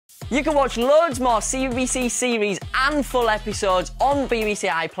You can watch loads more CBBC series and full episodes on BBC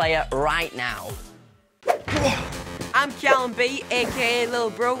iPlayer right now. I'm Callum B, aka Little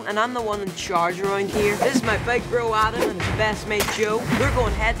Bro, and I'm the one in charge around here. This is my big bro Adam and his best mate Joe. We're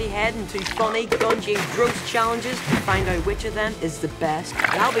going head to head in 2 funny, gungy roast challenges to find out which of them is the best.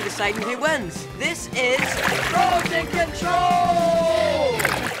 And I'll be deciding who wins. This is Frozen Control!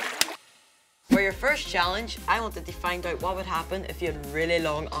 For your first challenge, I wanted to find out what would happen if you had really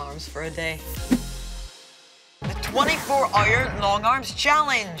long arms for a day. The 24-hour long arms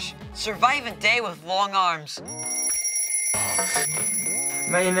challenge. Survive a day with long arms.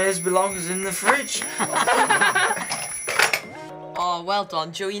 Mayonnaise belongs in the fridge. Oh, well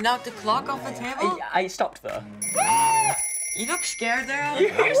done, Joe. You knocked the clock off the table. I stopped though. You look scared there, Alan.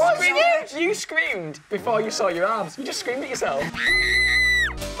 You screamed before you saw your arms. You just screamed at yourself.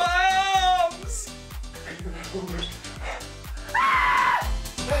 My arms!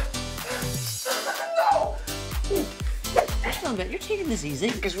 No! Hang on a bit, you're taking this easy.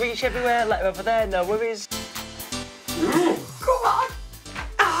 Because reach everywhere, let over there, no worries. Come on!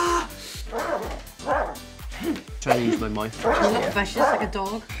 Trying to use my mouth. You look vicious like a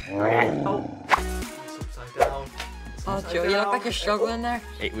dog. Oh. It's upside down. Oh, Joe, you look like you're struggling there.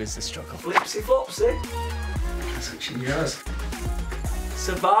 It was a struggle. Flipsy flopsy. That's what she does.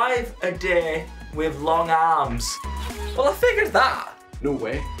 Survive a day with long arms. Well, I figured that. No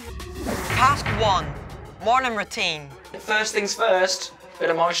way. Task 1, morning routine. First things first, bit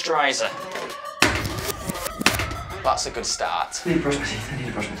of moisturiser. That's a good start. I need to brush my teeth. I need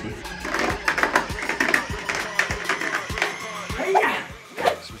to brush my teeth.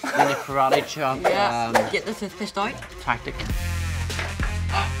 Mini karate chop. Yeah, get the toothpaste out. Tactic.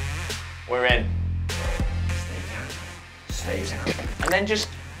 We're in. Stay down. And then just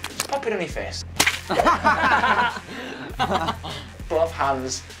pop it on your face. Both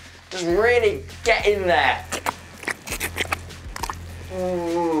hands. Just really get in there.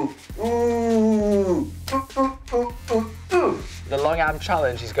 Ooh. Ooh. The long arm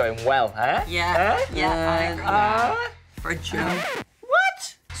challenge is going well, huh? Yeah, I agree. For Joe.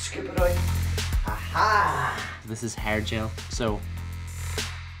 What? Scoop it out. Aha! This is hair gel, so.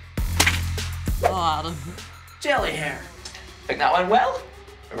 Oh, Adam. Jelly hair. Think that went well?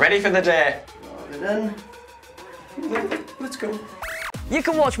 Ready for the day. Roll it in. Let's go. You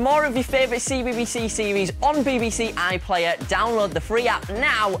can watch more of your favourite CBBC series on BBC iPlayer. Download the free app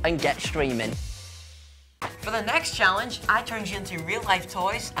now and get streaming. For the next challenge, I turned you into real-life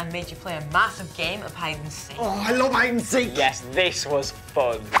toys and made you play a massive game of hide and seek. Oh, I love hide and seek. Yes, this was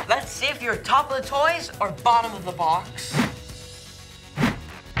fun. Let's see if you're top of the toys or bottom of the box.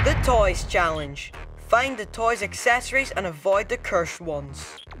 The Toys Challenge. Find the toys' accessories and avoid the cursed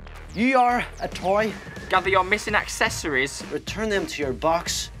ones. You are a toy. Gather your missing accessories Return them to your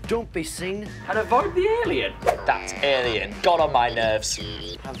box. Don't be seen. and avoid the alien. That's alien. Got on my nerves.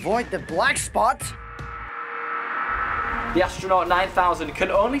 Avoid the black spot. The astronaut 9000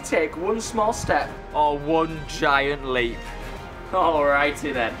 can only take one small step or one giant leap.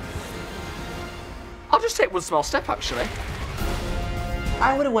 Alrighty then. I'll just take one small step actually.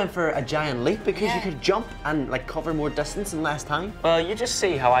 I would have went for a giant leap because you could jump and like cover more distance in less time. Well, you just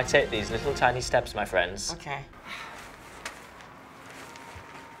see how I take these little tiny steps, my friends. Okay.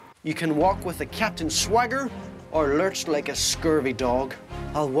 You can walk with a Captain Swagger or lurch like a scurvy dog.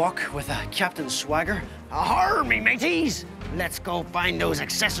 I'll walk with a Captain Swagger. Arr, me mateys! Let's go find those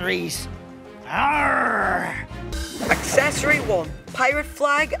accessories. Arr! Accessory 1, pirate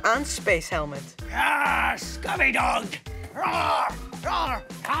flag and space helmet. Ah, scummy dog! Roar! Roar!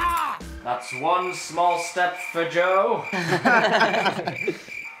 Ah! That's one small step for Joe.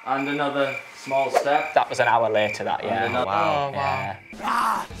 And another small step. That was an hour later, that, yeah. And another- Oh, wow. Yeah.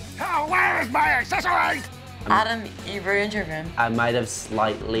 Ah! Oh, where's my accessories? Adam, you ruined your room. I might have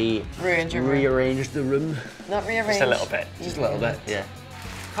slightly Ruined your room. rearranged the room. Not rearranged. Just a little bit. Just a little bit, yeah.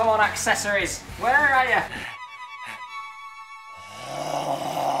 Come on, accessories. Where are you?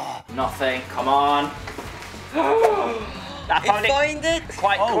 Nothing. Come on. I found it Find it.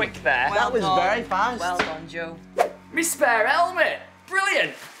 quite quick there. Well That was done. very fast. Well done, Joe. Me spare helmet.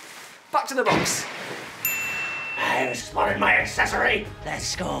 Brilliant. Back to the box. I've spotted my accessory.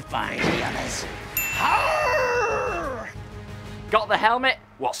 Let's go find the others. Arr! Got the helmet.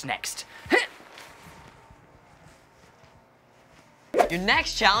 What's next? Your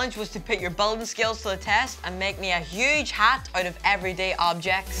next challenge was to put your building skills to the test and make me a huge hat out of everyday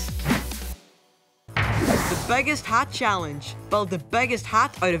objects. The biggest hat challenge. Build the biggest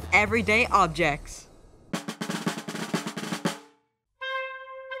hat out of everyday objects.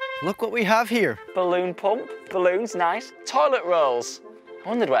 Look what we have here. Balloon pump. Balloons, nice. Toilet rolls. I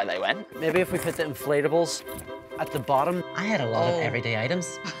wondered where they went. Maybe if we put the inflatables at the bottom. I had a lot of everyday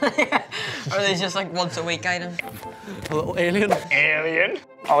items. Are they just like once a week items? A little alien. Alien.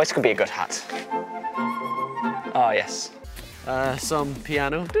 Oh, this could be a good hat. Oh, yes. Some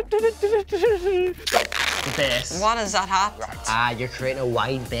piano. Bass. What is that hat? Ah, you're creating a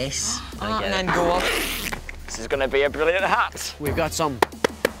wide base. And then go up. This is going to be a brilliant hat. We've got some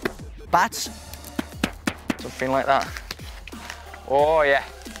bats. Something like that. Oh, yeah.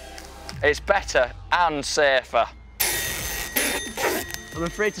 It's better and safer. I'm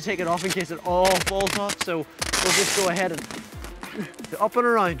afraid to take it off in case it all falls off, so we'll just go ahead and up and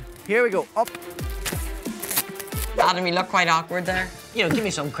around. Here we go, up. Adam, you look quite awkward there. You know, give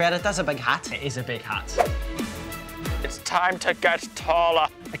me some credit. That's a big hat. It is a big hat. It's time to get taller.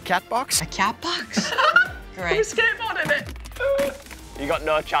 A cat box. A cat box? Great. Skateboard in it. You got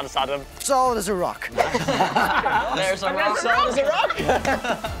no chance, Adam. Solid as a rock. There's a rock. Solid as a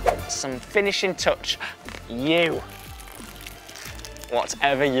rock. Some finishing touch. You.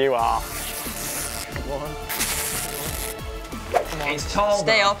 Whatever you are. Come on. It's tall.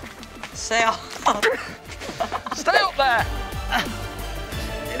 Stay up. Stay up. Stay up there.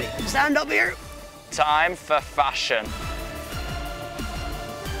 Stand up here. Time for fashion.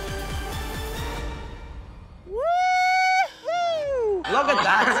 Look at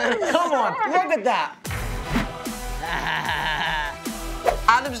that. Come on, look at that.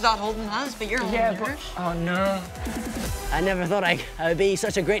 Adam's not holding his, but you're holding yours. Oh, no. I never thought I would be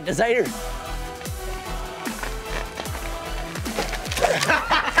such a great designer.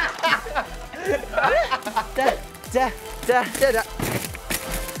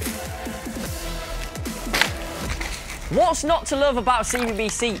 What's not to love about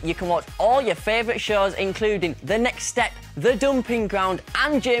CBBC? You can watch all your favourite shows, including The Next Step, The Dumping Ground,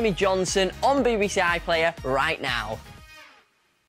 and Jamie Johnson on BBC iPlayer right now.